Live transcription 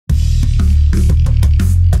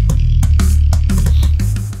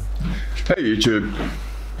Hey YouTube,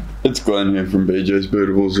 it's Glenn here from BJ's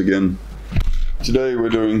Bootables again. Today we're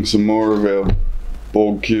doing some more of our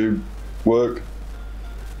Borg cube work.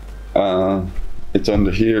 It's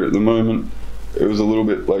under here at the moment. It was a little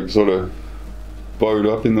bit like sort of bowed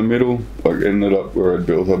up in the middle, like ended up where I'd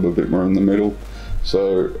built up a bit more in the middle.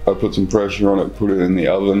 So I put some pressure on it, put it in the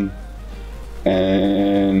oven,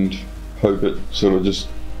 and hope it sort of just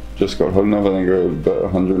got hot enough. I think it was about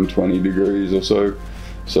 120 degrees or so.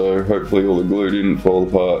 So hopefully all the glue didn't fall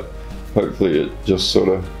apart. Hopefully it just sort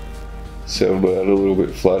of settled out a little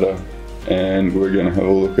bit flatter, and we're going to have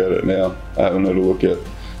a look at it now. I haven't had a look at it.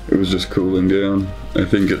 It was just cooling down. I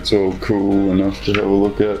think it's all cool enough to have a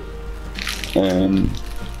look at, and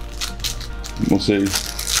we'll see.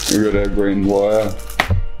 We've got our green wire,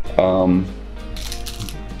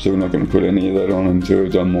 so we're not going to put any of that on until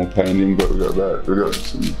we've done more painting, but we've got that. We've got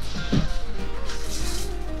some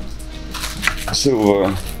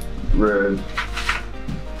silver, red,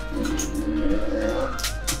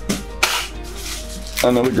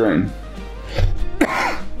 another green.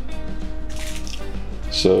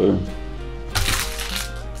 So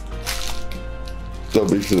that'll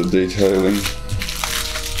be for the detailing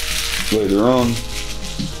later on.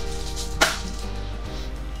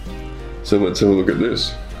 So let's have a look at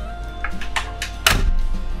this.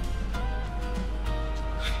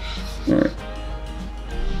 All right.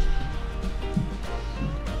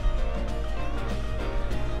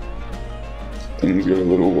 Things got a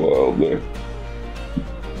little wild there.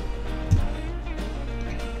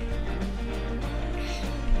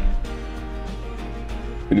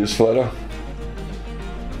 It is flatter,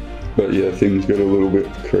 but yeah, things got a little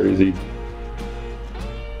bit crazy,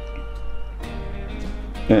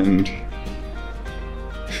 and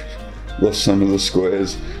lost some of the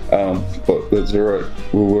squares, but that's alright,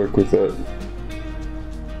 we'll work with that,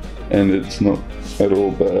 and it's not at all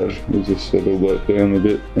bad. We'll just settle that down a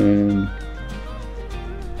bit, and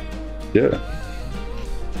yeah,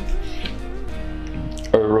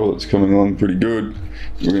 overall it's coming along pretty good.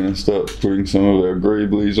 We're going to start putting some of our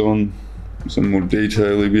greeblies on, some more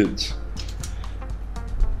detail-y bits,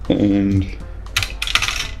 and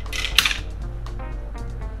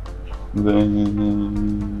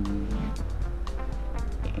then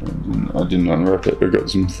I didn't unwrap it. I got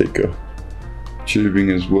some thicker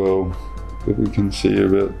tubing as well that we can see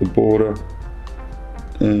about the border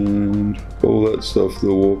and all that stuff.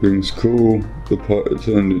 The warping's cool. The pipe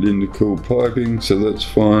turned it into cool piping, so that's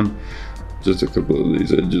fine. Just a couple of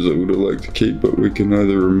these edges I would have liked to keep, but we can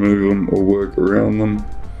either remove them or work around them.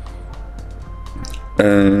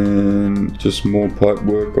 And just more pipe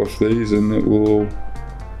work off these, and it will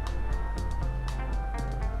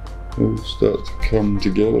start to come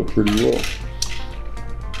together pretty well.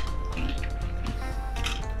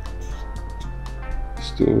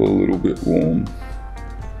 Still a little bit warm,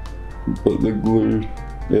 but the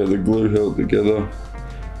glue held together.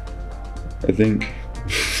 I think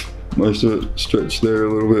most of it stretched there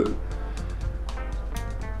a little bit,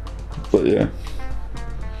 but yeah.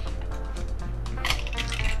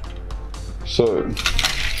 So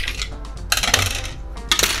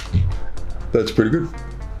that's pretty good,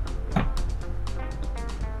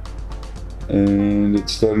 and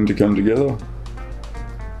it's starting to come together.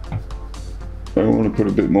 I want to put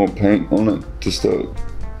a bit more paint on it to start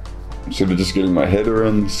sort of just getting my head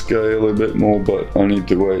around the scale a bit more, but I need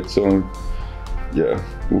to wait. So yeah,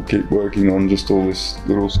 we'll keep working on just all this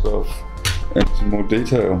little stuff and some more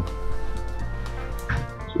detail.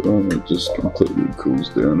 So it just completely cools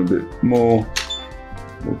down a bit more.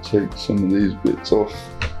 We'll take some of these bits off.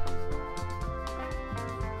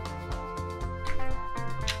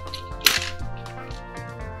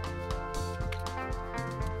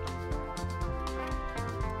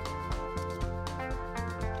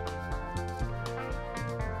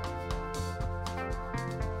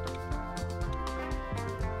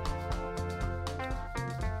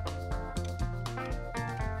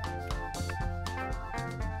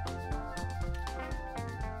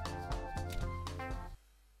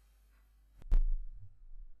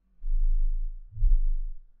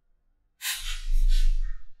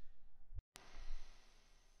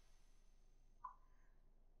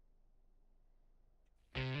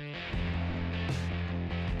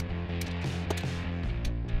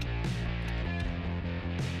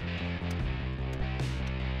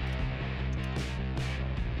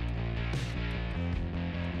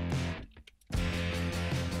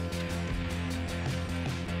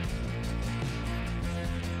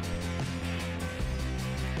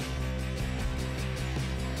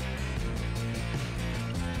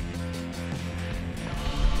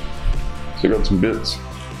 So I got some bits.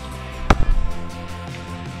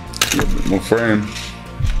 my frame.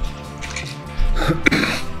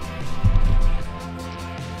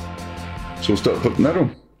 So we'll start putting that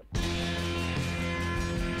on.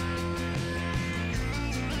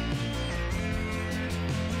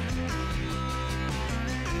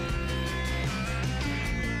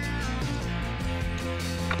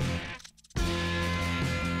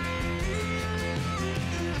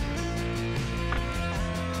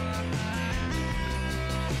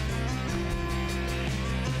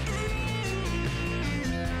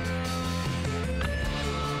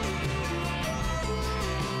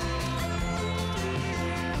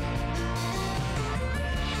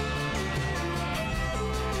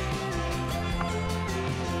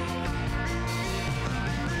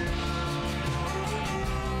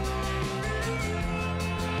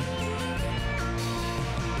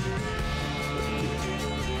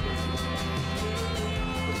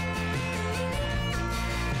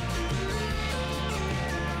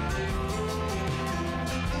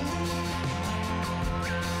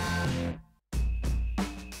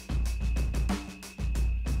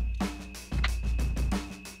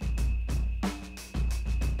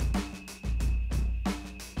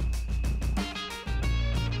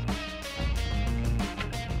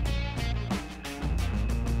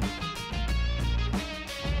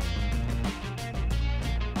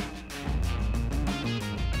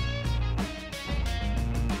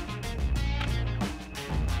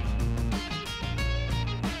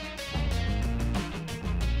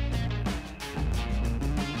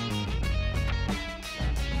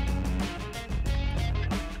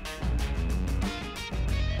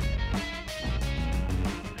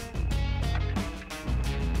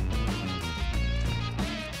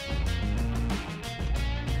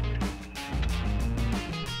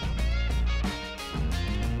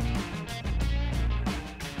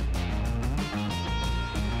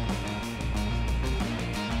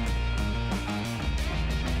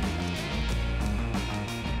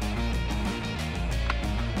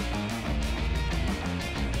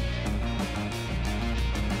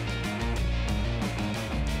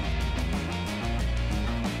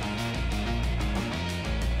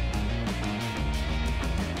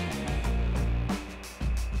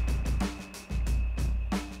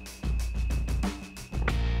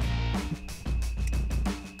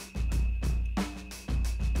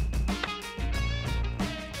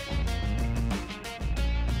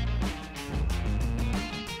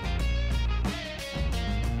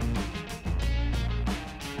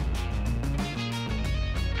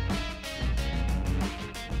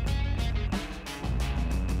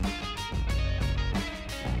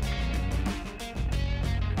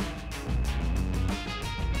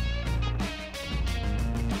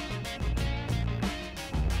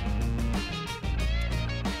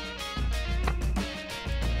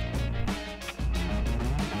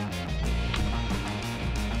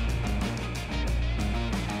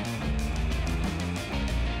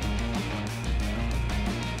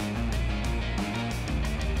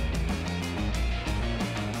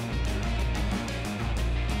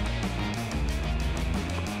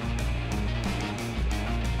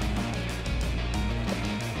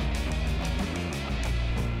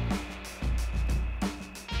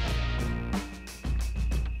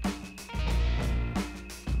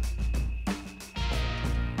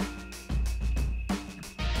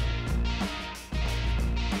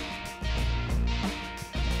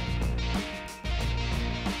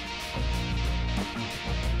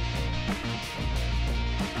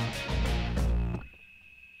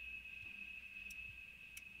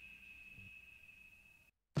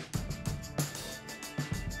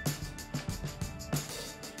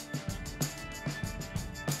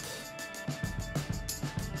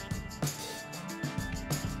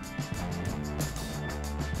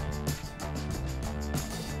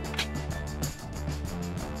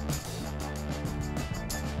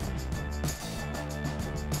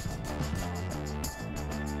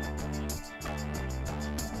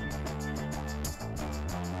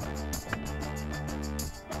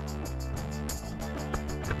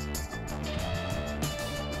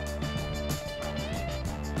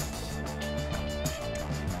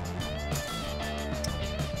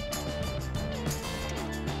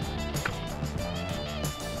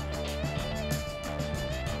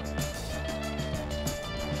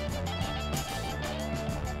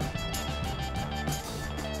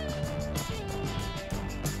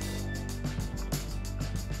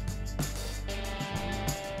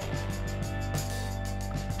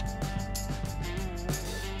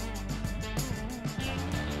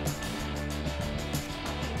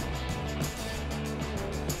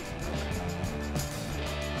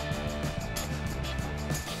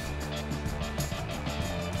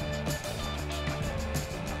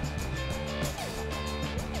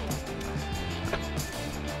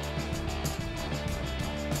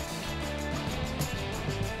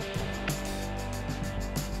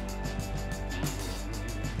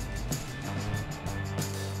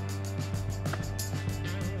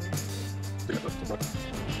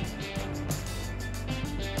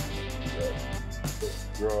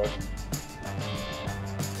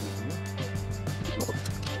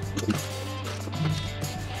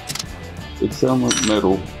 It sounds like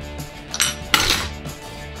metal.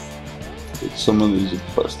 But some of these are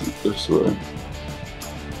plastic this way.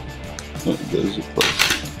 No, those are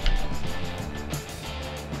plastic.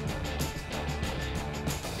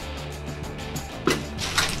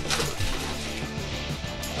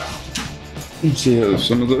 Let's see how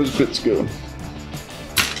some of those bits go.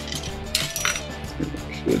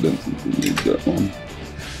 Actually, I don't think we need that one.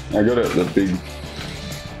 I got out the big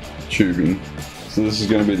tubing. So this is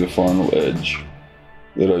going to be the final edge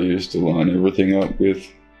that I use to line everything up with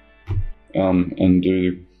and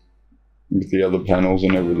do with the other panels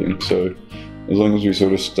and everything. So as long as we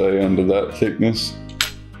sort of stay under that thickness,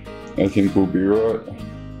 I think we'll be right.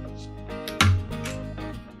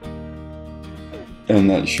 And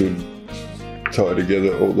that should tie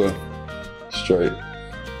together all the straight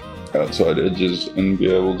outside edges and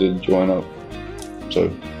be able to join up. So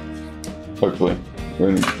hopefully we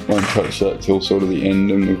won't touch that till sort of the end,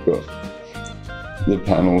 and we've got the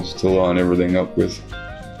panels to line everything up with.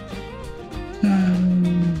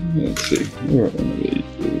 Let's see, where are one of these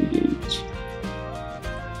little dudes?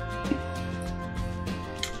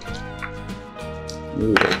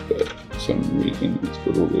 Really like that for some reason. It's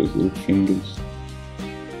got all those little fingers.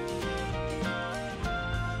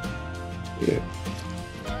 Yeah.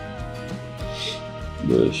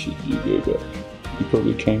 Where should you go back? You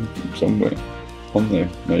probably came from somewhere. On there,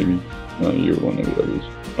 maybe. No, you're one of the others.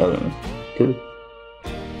 I don't know. Cool.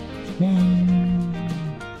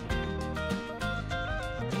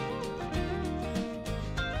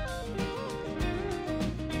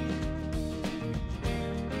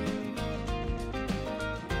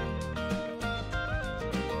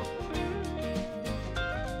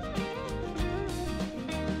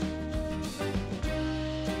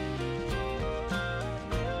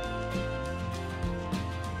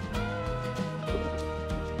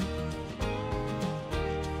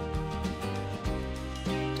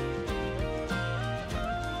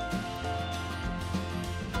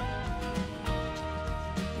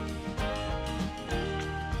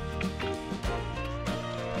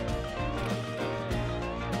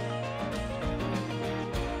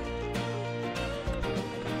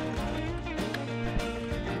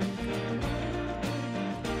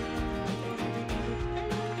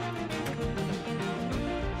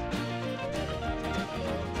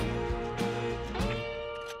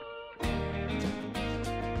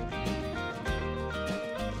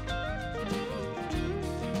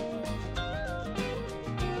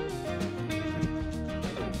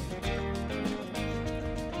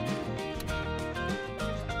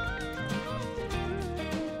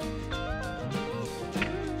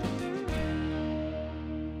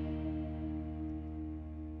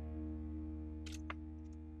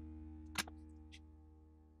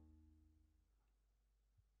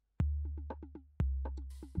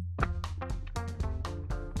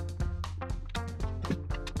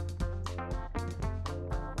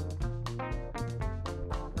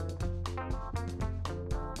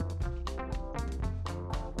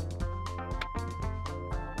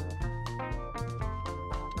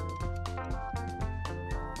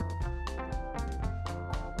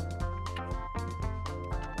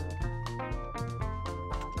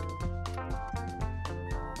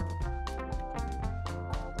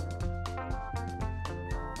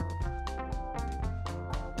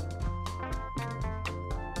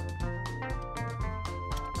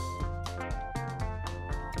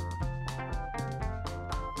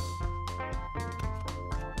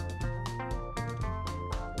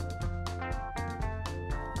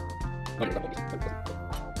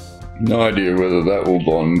 No idea whether that will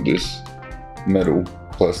bond this metal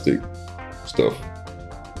plastic stuff,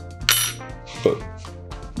 but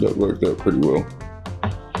that worked out pretty well.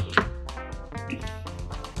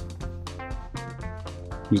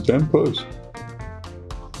 It's damn close.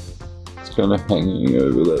 It's kind of hanging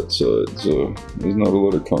over that side, so there's not a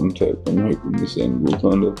lot of contact. I'm hoping this end will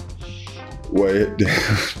kind of weigh it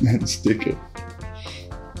down and stick it.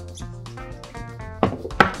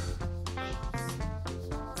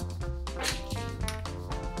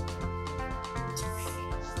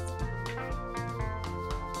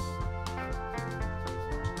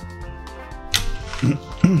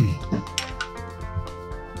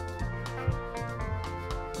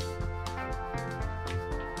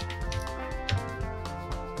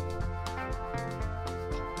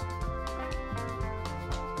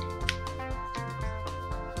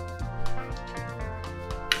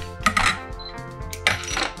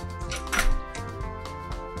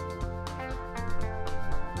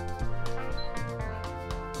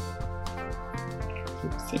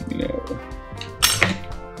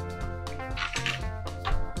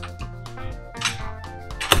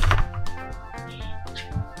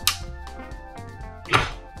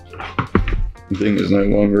 thing is no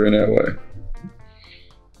longer in our way.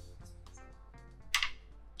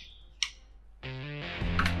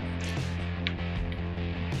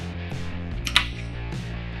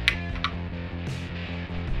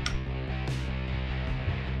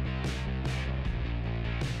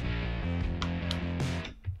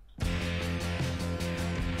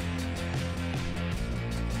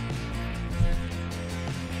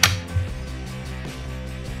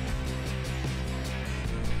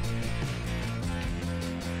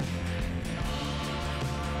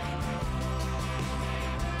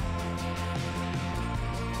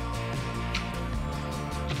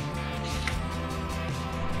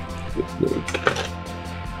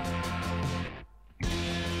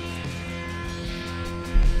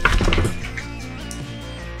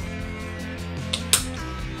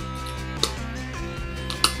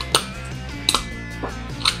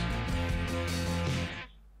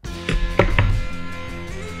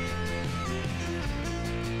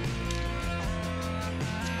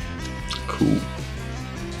 Cool.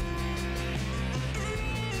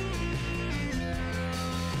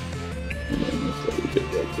 And then if I get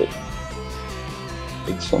like that,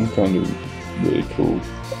 it's some kind of really cool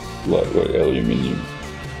lightweight aluminium.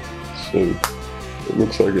 So it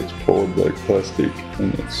looks like it's poured like plastic,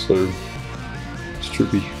 and it's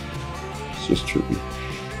trippy. It's just trippy.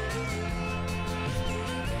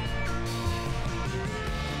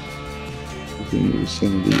 I can use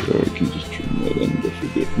some of the, or I can just trim that end off a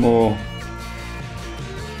bit more.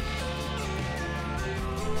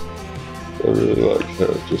 I really like how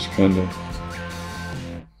it just kind of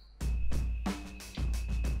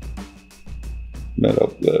met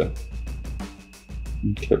up there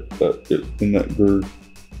and kept that bit in that groove.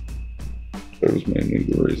 That was mainly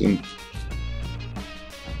the reason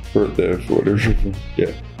for it there, for whatever.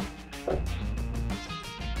 Yeah.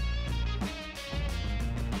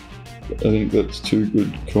 I think that's 2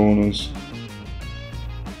 good corners.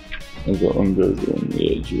 As that one goes along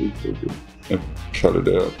the edge, I cut it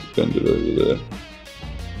out, bend it over there.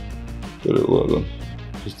 But it'll either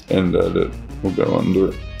just end at it or go under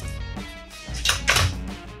it.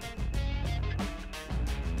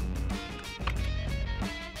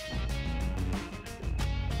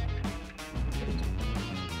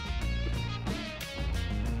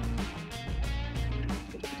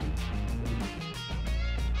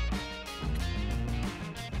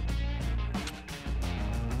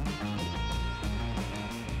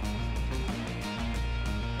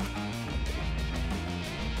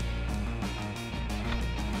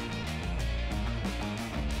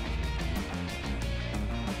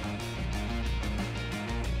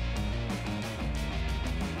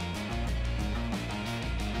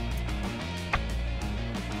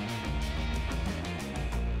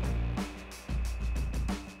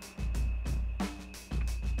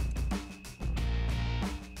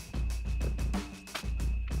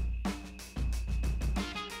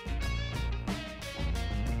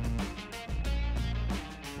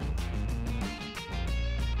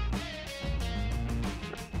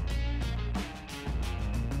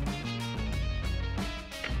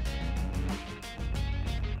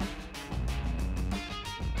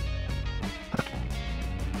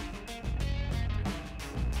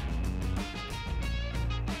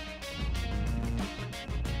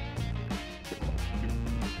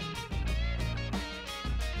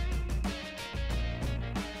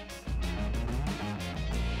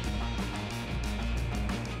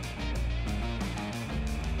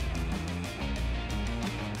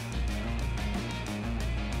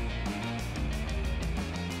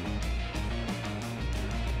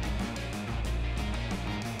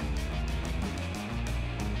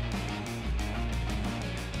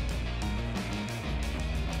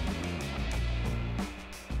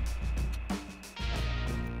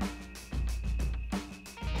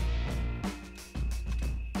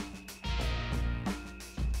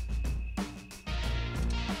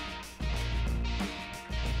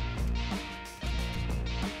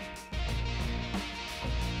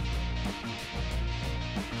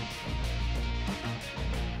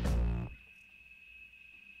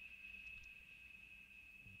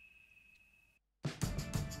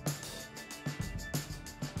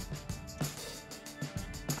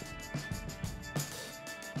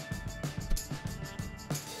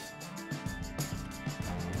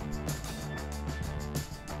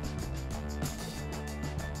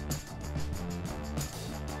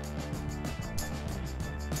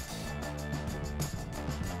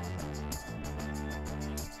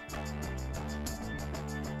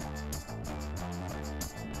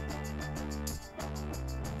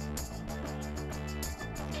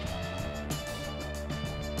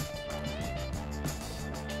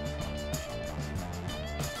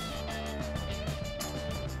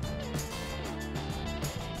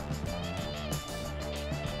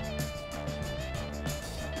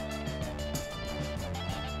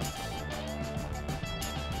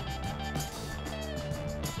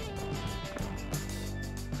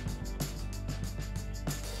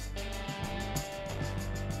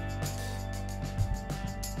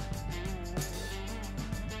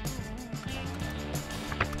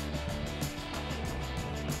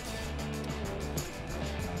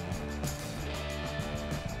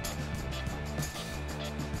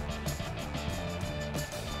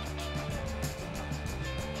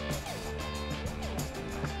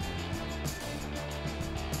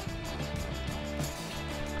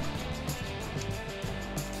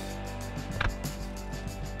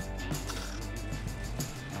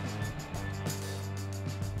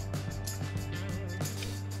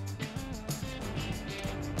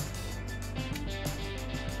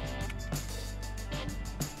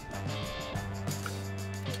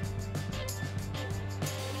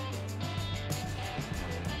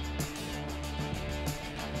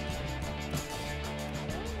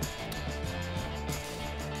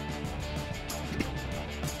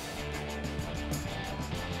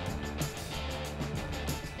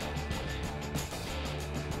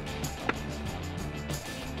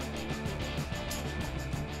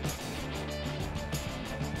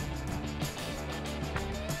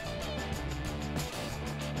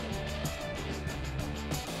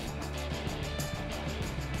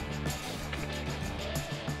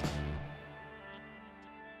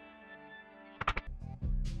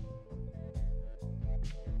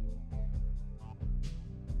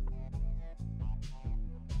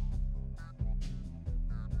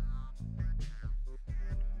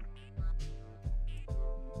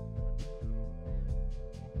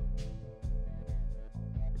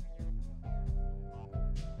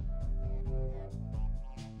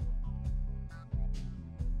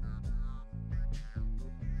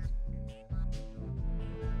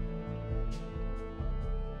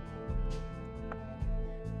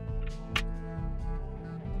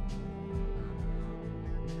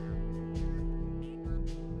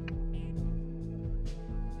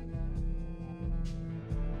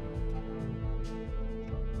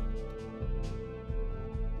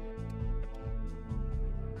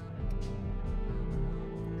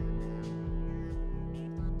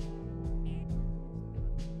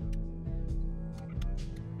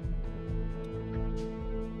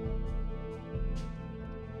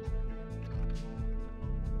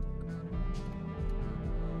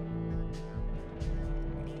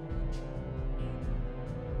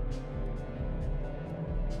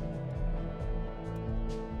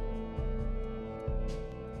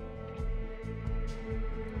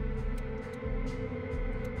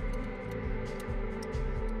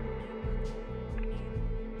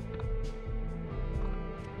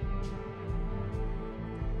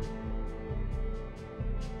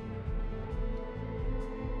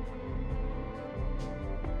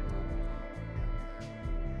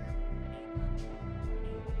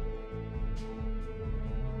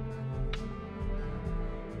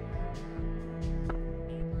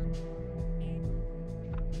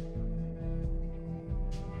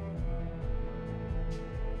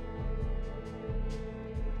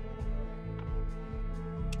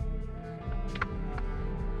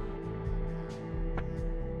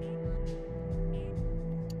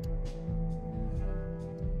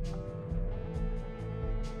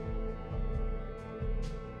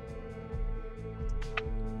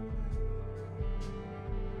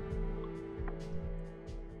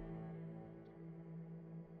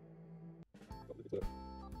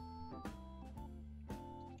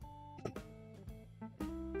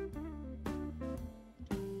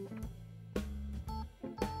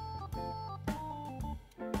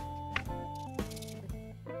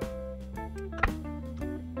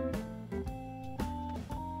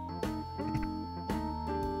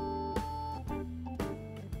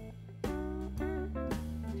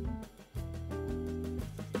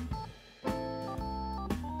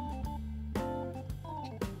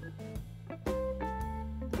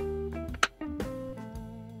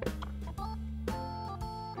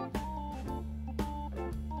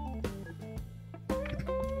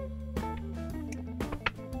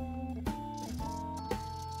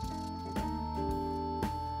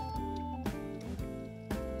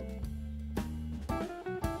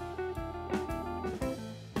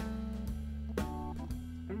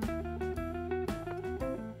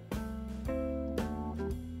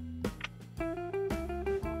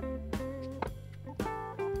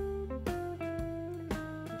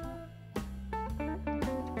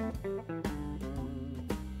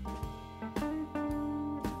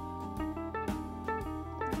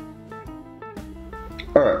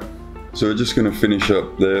 Alright, so we're just going to finish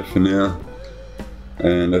up there for now,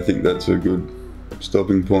 and I think that's a good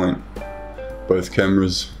stopping point. Both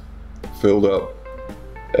cameras filled up,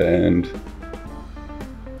 and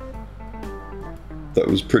that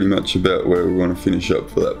was pretty much about where we want to finish up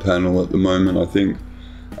for that panel at the moment. I think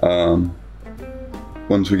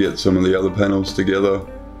once we get some of the other panels together,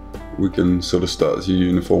 we can sort of start to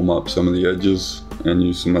uniform up some of the edges and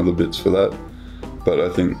use some other bits for that. But I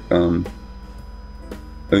think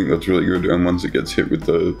that's really good, and once it gets hit with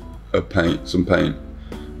some paint,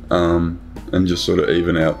 and just sort of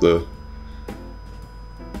even out the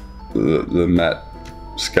matte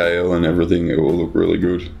scale and everything, it will look really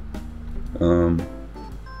good.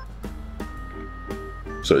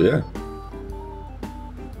 So yeah,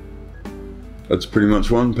 that's pretty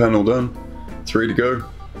much one panel done, 3 to go.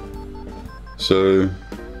 So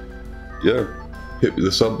yeah, hit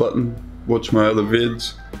the sub button, watch my other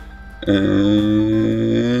vids,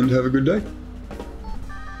 and have a good day.